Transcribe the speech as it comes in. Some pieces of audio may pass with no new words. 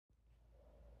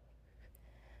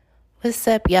What's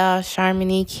up, y'all?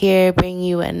 Charmonique here, bringing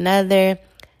you another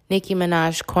Nicki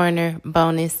Minaj Corner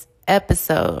bonus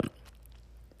episode.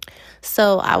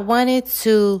 So I wanted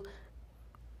to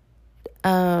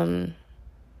kind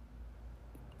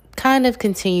of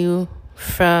continue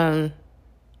from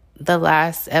the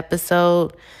last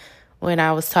episode when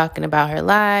I was talking about her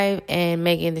live and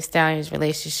Megan Thee Stallion's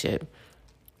relationship.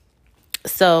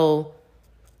 So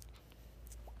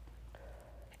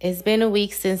it's been a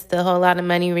week since the Whole Lot of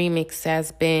Money remix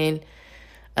has been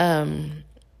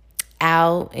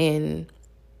out, and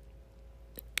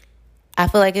I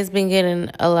feel like it's been getting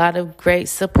a lot of great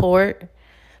support.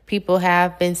 People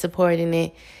have been supporting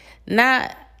it.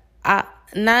 Not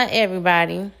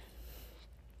everybody.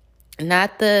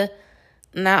 Not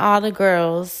all the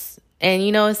girls. And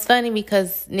it's funny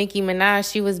because Nicki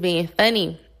Minaj, she was being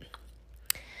funny.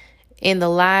 In the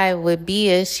live with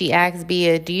Bia, she asked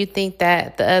Bia, do you think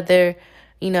that the other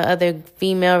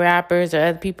female rappers or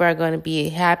other people are going to be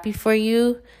happy for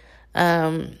you?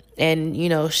 And,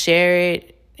 share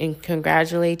it and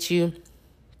congratulate you.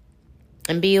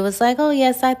 And Bia was like, oh,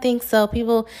 yes, I think so.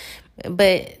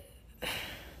 But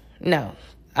no,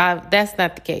 that's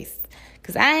not the case.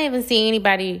 Because I haven't seen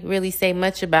anybody really say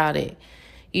much about it,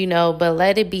 but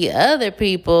let it be other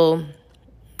people.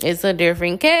 It's a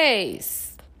different case.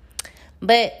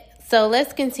 But so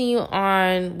let's continue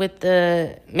on with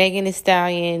the Megan Thee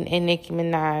Stallion and Nicki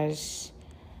Minaj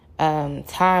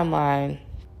timeline.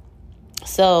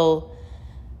 So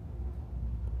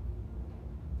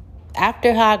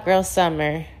after Hot Girl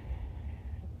Summer,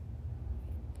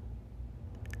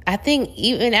 I think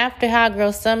even after Hot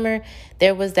Girl Summer,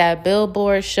 there was that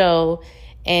Billboard show,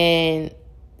 and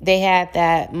they had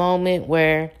that moment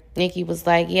where Nicki was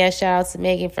like, yeah, shout out to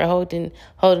Megan for holding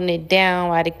it down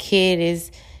while the kid is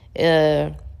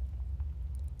at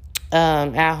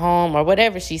home, or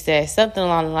whatever she said, something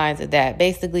along the lines of that,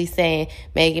 basically saying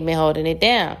Megan been holding it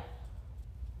down.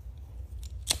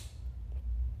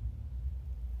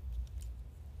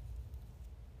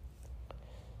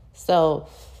 So,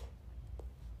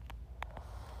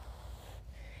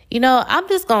 I'm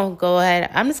just going to go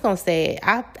ahead. I'm just going to say it.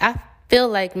 I feel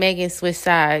like Megan switched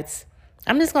sides.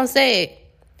 I'm just going to say it.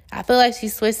 I feel like she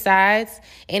switched sides,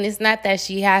 and it's not that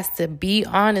she has to be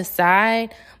on a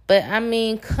side, but I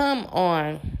mean, come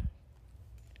on.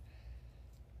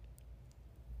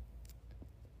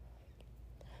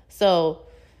 So,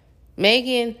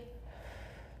 Megan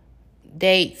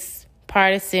dates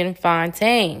Partisan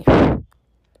Fontaine.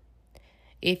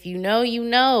 If you know, you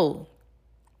know.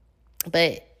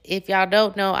 But if y'all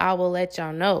don't know, I will let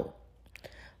y'all know.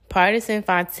 Partisan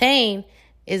Fontaine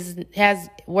has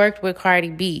worked with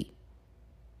Cardi B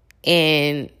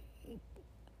and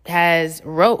has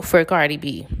wrote for Cardi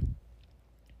B.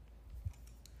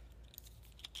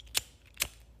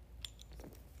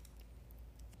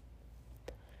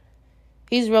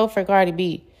 He's wrote for Cardi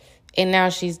B, and now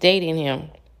she's dating him.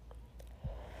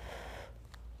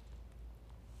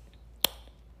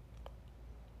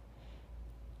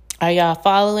 Are y'all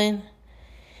following?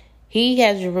 He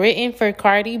has written for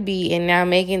Cardi B, and now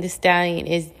Megan Thee Stallion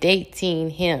is dating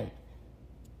him.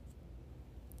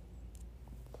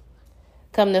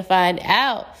 Come to find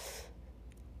out,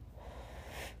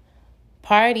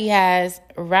 Party has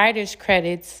writer's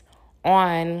credits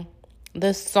on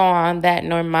the song that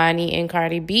Normani and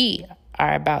Cardi B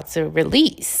are about to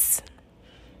release.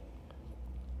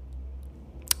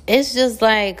 It's just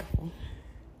like,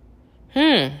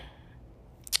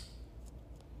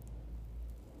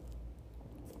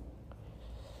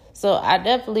 So I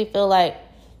definitely feel like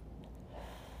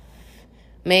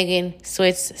Megan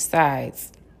switched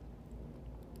sides.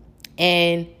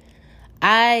 And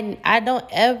I don't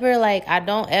ever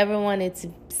want it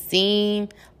to seem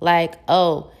like,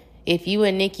 oh, if you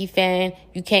a Nicki fan,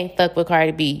 you can't fuck with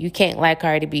Cardi B. You can't like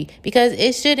Cardi B. Because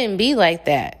it shouldn't be like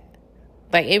that.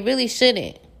 Like, it really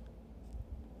shouldn't.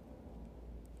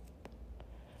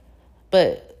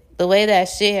 But the way that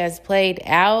shit has played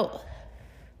out,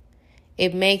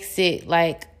 it makes it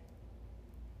it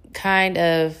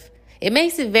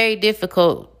makes it very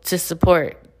difficult to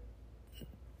support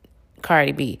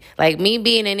Cardi B. Like, me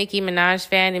being a Nicki Minaj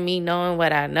fan and me knowing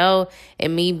what I know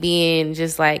and me being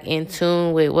just in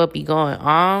tune with what be going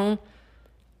on,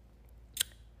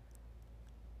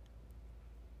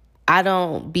 I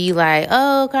don't be like,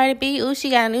 oh, Cardi B, ooh, she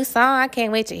got a new song, I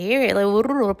can't wait to hear it.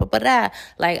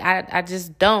 I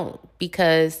just don't,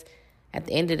 because at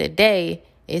the end of the day,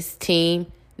 it's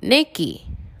Team Nicki.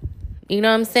 You know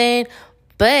what I'm saying?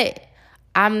 But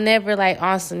I'm never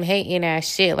on some hating ass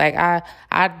shit. I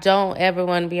don't ever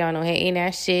want to be on no hating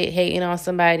ass shit, hating on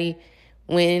somebody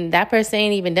when that person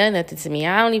ain't even done nothing to me.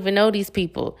 I don't even know these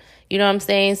people. You know what I'm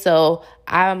saying? So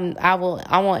I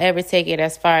won't ever take it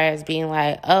as far as being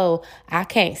like, oh, I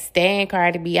can't stand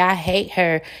Cardi B. I hate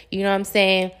her. You know what I'm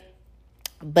saying?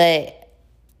 But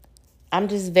I'm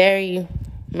just very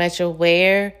much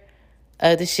aware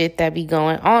of the shit that be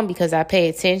going on because I pay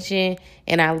attention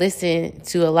and I listen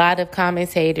to a lot of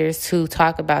commentators who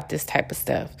talk about this type of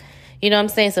stuff. You know what I'm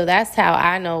saying? So that's how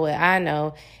I know what I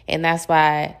know, and that's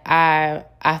why I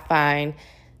find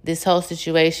this whole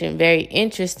situation very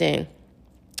interesting.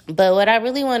 But what I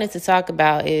really wanted to talk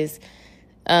about is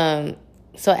so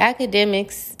academic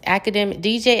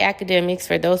DJ Academics,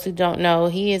 for those who don't know,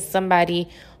 he is somebody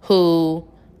who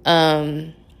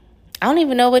I don't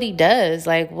even know what he does.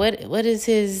 Like, what is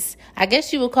his... I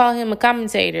guess you would call him a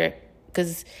commentator,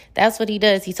 because that's what he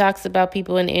does. He talks about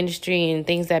people in the industry and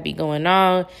things that be going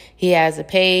on. He has a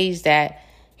page that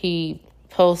he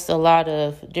posts a lot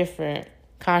of different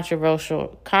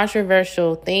controversial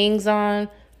things on.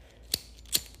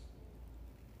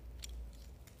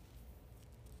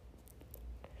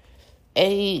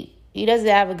 And he doesn't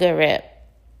have a good rep.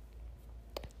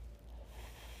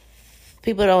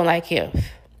 People don't like him.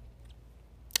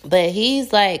 But he's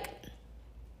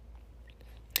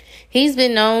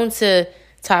been known to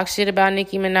talk shit about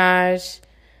Nicki Minaj.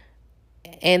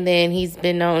 And then he's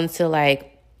been known to,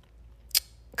 like,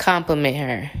 compliment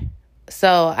her.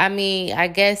 So, I mean, I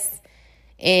guess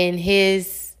in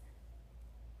his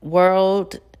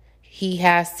world, he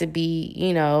has to be,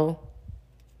 you know,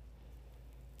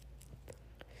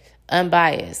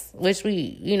 unbiased, which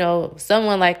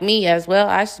someone like me as well,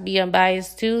 I should be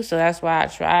unbiased too. So that's why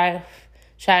I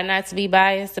try not to be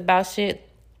biased about shit.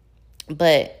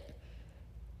 But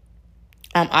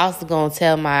I'm also going to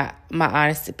tell my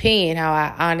honest opinion, how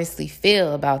I honestly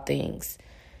feel about things.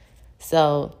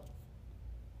 So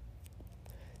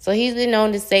he's been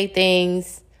known to say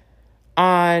things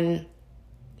on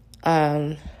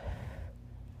been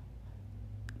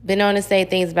known to say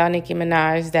things about Nicki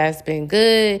Minaj that's been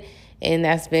good, and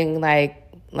that's been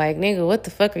like, nigga, what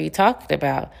the fuck are you talking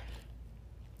about?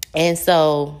 And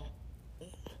so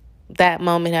that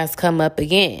moment has come up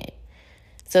again.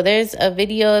 So there's a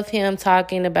video of him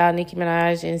talking about Nicki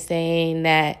Minaj and saying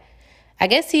that, I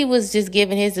guess he was just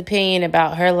giving his opinion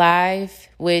about her life,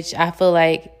 which I feel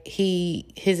like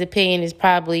his opinion is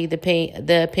probably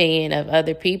the opinion of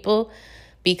other people,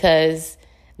 because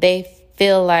they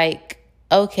feel like,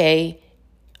 okay,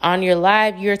 on your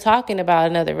live, you're talking about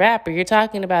another rapper. You're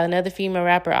talking about another female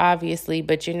rapper, obviously,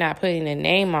 but you're not putting a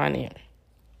name on it.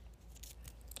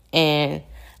 And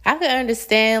I could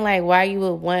understand, like, why you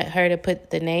would want her to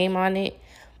put the name on it.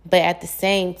 But at the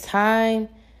same time,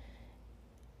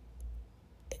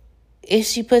 if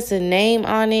she puts a name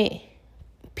on it,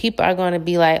 people are going to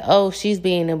be like, oh, she's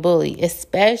being a bully,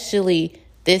 especially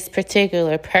this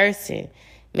particular person.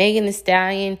 Megan Thee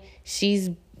Stallion, she's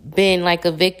been like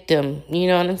a victim. You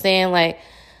know what I'm saying? Like,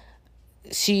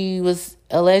 she was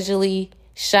allegedly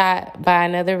shot by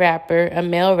another rapper, a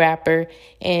male rapper,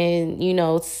 and,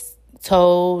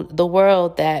 told the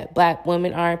world that black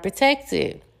women aren't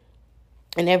protected.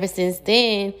 And ever since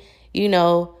then,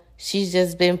 she's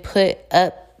just been put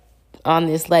up on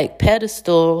this, like,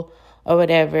 pedestal or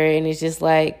whatever, and it's just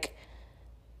like,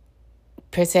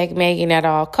 protect Megan at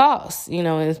all costs,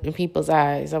 in people's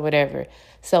eyes or whatever.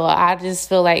 So I just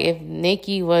feel like if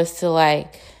Nicki was to,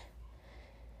 like,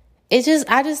 I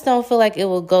just don't feel like it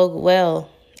will go well.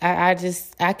 I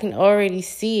can already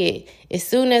see it. As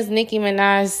soon as Nicki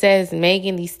Minaj says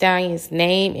Megan Thee Stallion's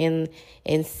name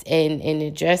and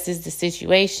addresses the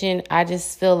situation, I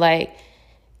just feel like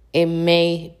it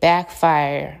may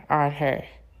backfire on her,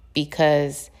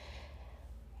 because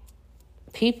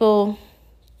people,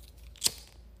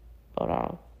 hold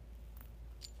on.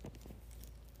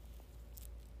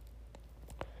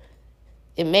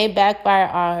 It may backfire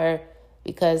on her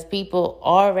because people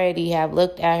already have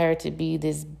looked at her to be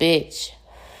this bitch.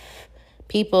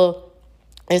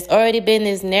 It's already been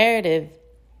this narrative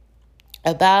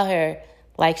about her,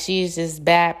 like she's this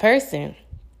bad person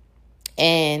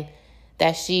and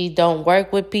that she don't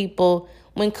work with people,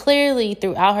 when clearly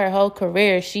throughout her whole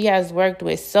career, she has worked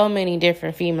with so many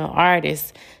different female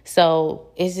artists. So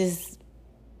it's just,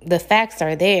 the facts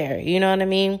are there, you know what I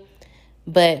mean?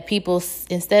 But people,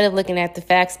 instead of looking at the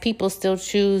facts, people still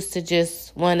choose to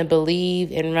just want to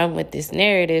believe and run with this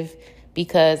narrative,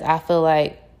 because I feel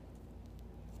like,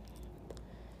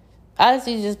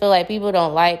 honestly, just feel like people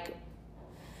don't like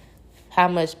how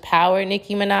much power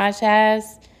Nicki Minaj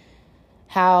has,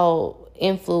 how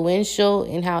influential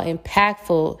and how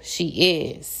impactful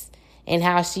she is, and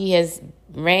how she has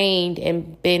reigned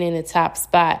and been in the top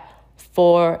spot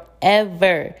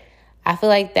forever. I feel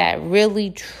like that really,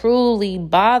 truly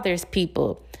bothers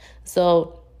people.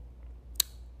 So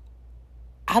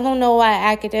I don't know why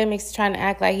academics trying to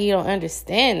act like he don't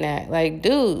understand that. Like,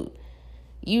 dude,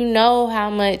 you know how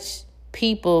much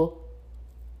it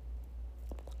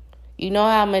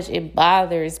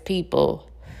bothers people,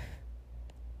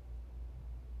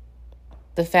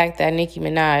 the fact that Nicki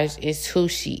Minaj is who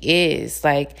she is.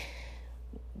 Like,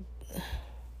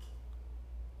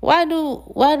 why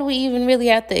do we even really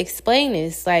have to explain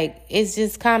this? Like, it's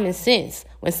just common sense.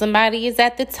 When somebody is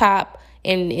at the top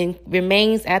and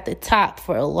remains at the top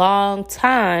for a long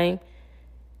time,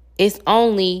 it's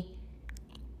only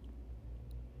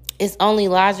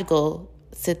logical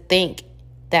to think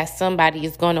that somebody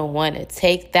is going to want to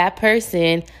take that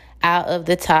person out of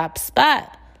the top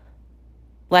spot.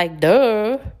 Like,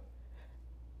 duh.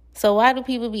 So why do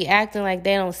people be acting like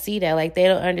they don't see that? Like, they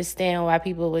don't understand why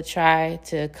people would try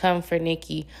to come for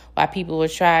Nicki, why people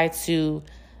would try to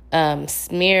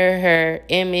smear her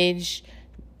image,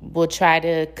 will try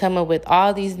to come up with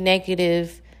all these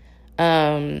negative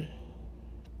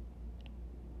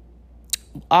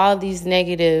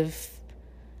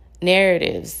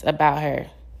narratives about her.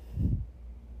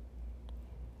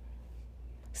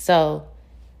 So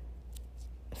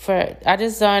I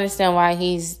just don't understand why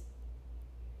he's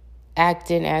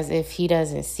acting as if he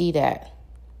doesn't see that.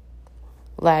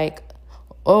 Like,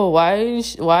 oh, why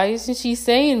isn't she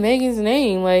saying Megan's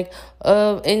name? Like,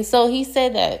 and so he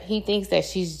said that he thinks that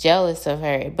she's jealous of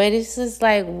her. But it's just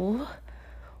like,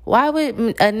 why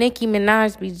would a Nicki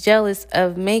Minaj be jealous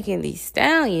of Megan Thee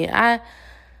Stallion?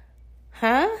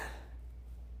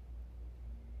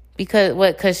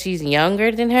 Because she's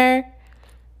younger than her?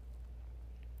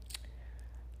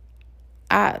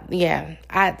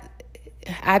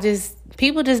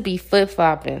 People just be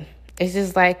flip-flopping. It's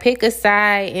just like, pick a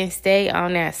side and stay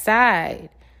on that side.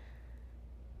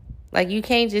 Like, you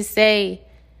can't just say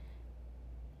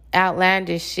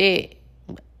outlandish shit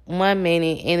 1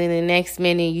 minute and then the next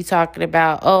minute you talking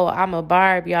about, oh, I'm a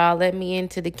Barb, y'all, let me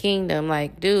into the kingdom.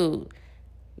 Like, dude,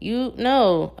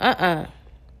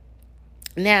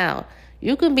 Now,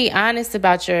 you can be honest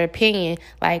about your opinion.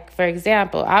 Like, for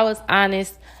example, I was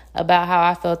honest about how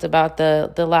I felt about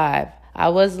the live. I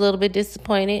was a little bit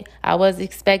disappointed. I was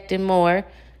expecting more.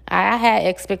 I had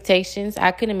expectations.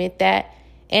 I can admit that.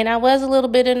 And I was a little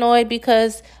bit annoyed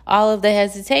because all of the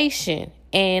hesitation.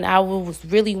 And I was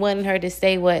really wanting her to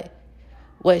say what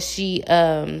she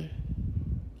I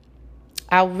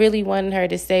really wanted her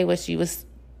to say what she was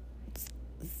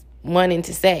wanting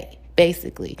to say,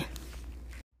 basically.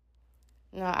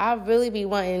 No, I really be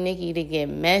wanting Nicki to get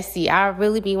messy. I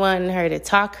really be wanting her to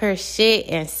talk her shit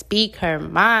and speak her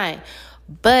mind.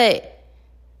 But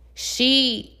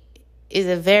she is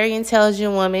a very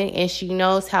intelligent woman, and she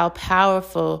knows how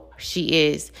powerful she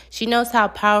is. She knows how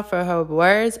powerful her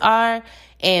words are,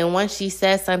 and once she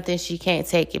says something, she can't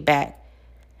take it back.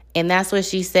 And that's what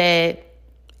she said,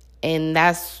 and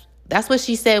that's what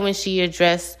she said when she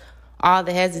addressed all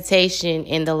the hesitation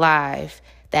in the live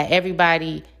that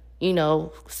everybody,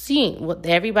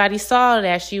 everybody saw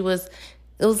that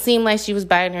it seemed like she was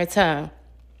biting her tongue.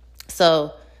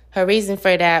 So her reason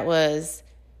for that was,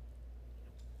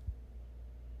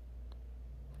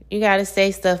 you got to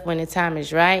say stuff when the time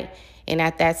is right. And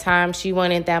at that time, she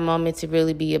wanted that moment to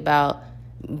really be about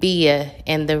Bia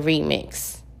and the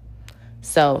remix.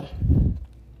 So,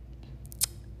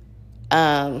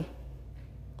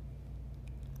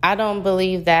 I don't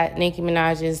believe that Nicki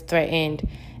Minaj is threatened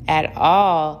at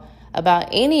all about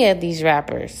any of these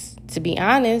rappers, to be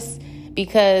honest,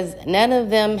 because none of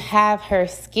them have her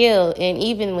skill. And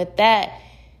even with that,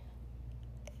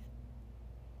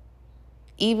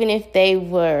 even if they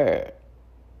were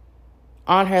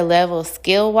on her level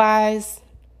skill-wise,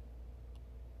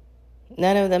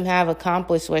 none of them have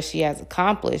accomplished what she has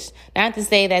accomplished. Not to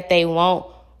say that they won't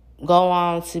go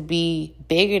on to be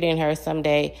bigger than her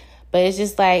someday, but it's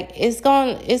just like, it's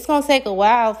going to take a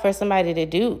while for somebody to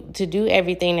do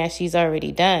everything that she's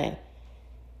already done.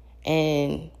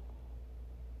 And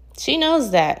she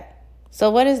knows that. So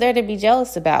what is there to be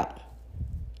jealous about?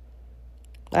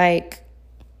 Like,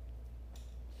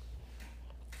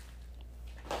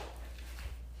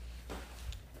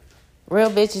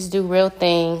 real bitches do real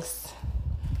things.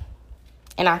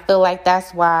 And I feel like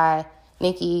that's why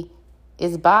Nicki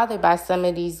is bothered by some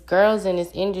of these girls in this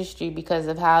industry, because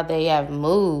of how they have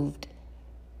moved.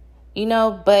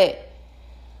 But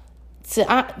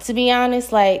to be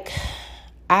honest, like,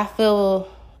 I feel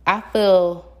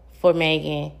for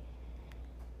Megan,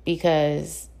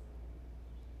 because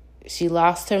she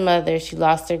lost her mother, she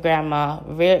lost her grandma,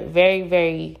 very, very,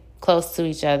 very close to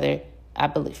each other. I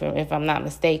believe, if I'm not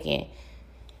mistaken.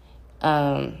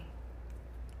 And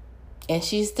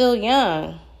she's still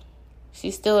young.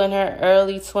 She's still in her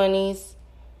early 20s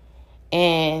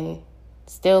and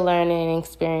still learning and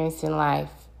experiencing life.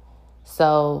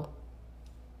 So,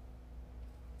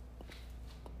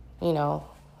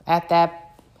 at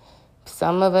that,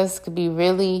 some of us could be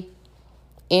really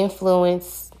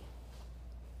influenced,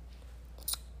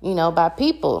 by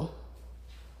people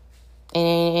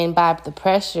and by the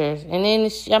pressure. And then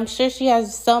I'm sure she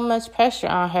has so much pressure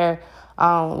on her,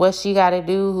 what she got to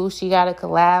do, who she got to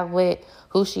collab with,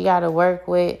 who she got to work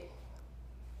with.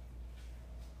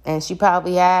 And she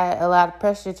probably had a lot of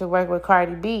pressure to work with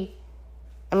Cardi B.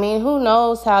 I mean, who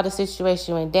knows how the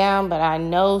situation went down, but I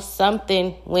know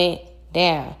something went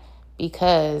down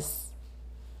because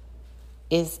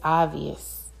it's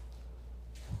obvious.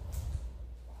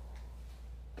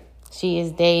 She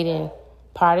is dating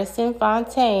Partisan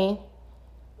Fontaine,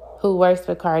 who works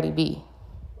for Cardi B.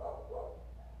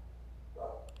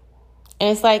 And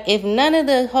it's like, if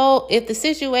the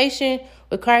situation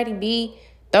with Cardi B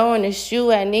throwing a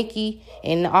shoe at Nicki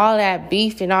and all that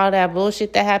beef and all that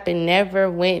bullshit that happened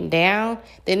never went down,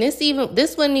 then this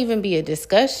wouldn't even be a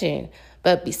discussion.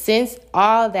 But since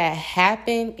all that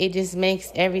happened, it just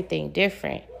makes everything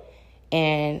different.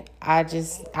 And I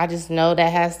just know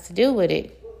that has to do with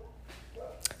it.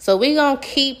 So we're going to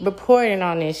keep reporting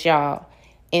on this, y'all,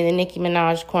 in the Nicki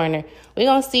Minaj corner. We're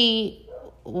going to see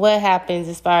what happens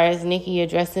as far as Nicki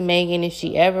addressing Megan, if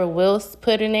she ever will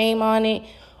put her name on it,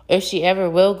 or if she ever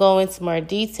will go into more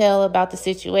detail about the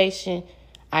situation.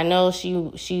 I know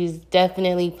she's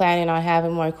definitely planning on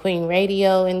having more Queen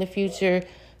Radio in the future,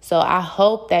 so I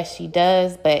hope that she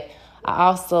does, but I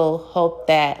also hope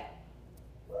that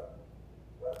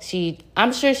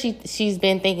I'm sure she's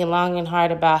been thinking long and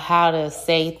hard about how to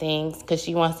say things because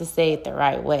she wants to say it the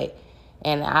right way.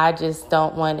 And I just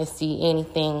don't want to see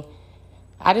anything.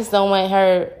 I just don't want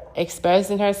her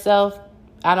expressing herself.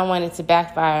 I don't want it to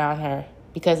backfire on her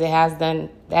because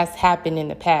that's happened in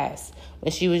the past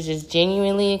when she was just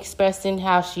genuinely expressing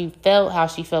how she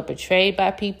felt betrayed by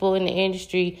people in the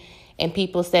industry, and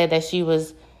people said that she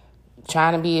was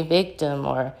trying to be a victim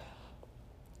or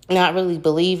not really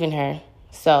believing her.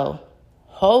 So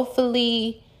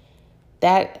hopefully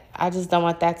I just don't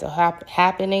want that to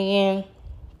happen again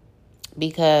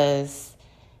because,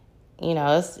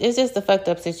 it's just a fucked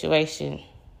up situation,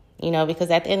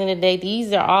 because at the end of the day,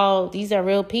 these are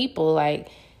real people. Like,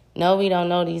 no, we don't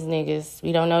know these niggas.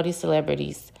 We don't know these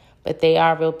celebrities, but they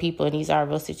are real people and these are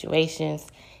real situations.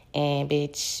 And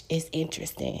bitch, it's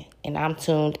interesting and I'm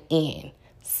tuned in.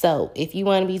 So if you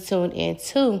want to be tuned in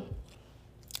too,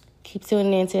 keep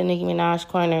tuning in to the Nicki Minaj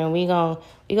Corner, and we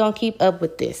gonna keep up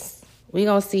with this. We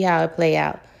gonna see how it play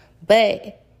out.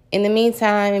 But in the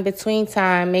meantime, in between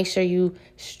time, make sure you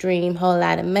stream Whole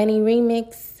Lot of Money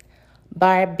Remix,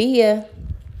 Barbia.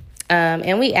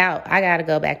 And we out. I gotta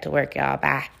go back to work, y'all.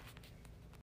 Bye.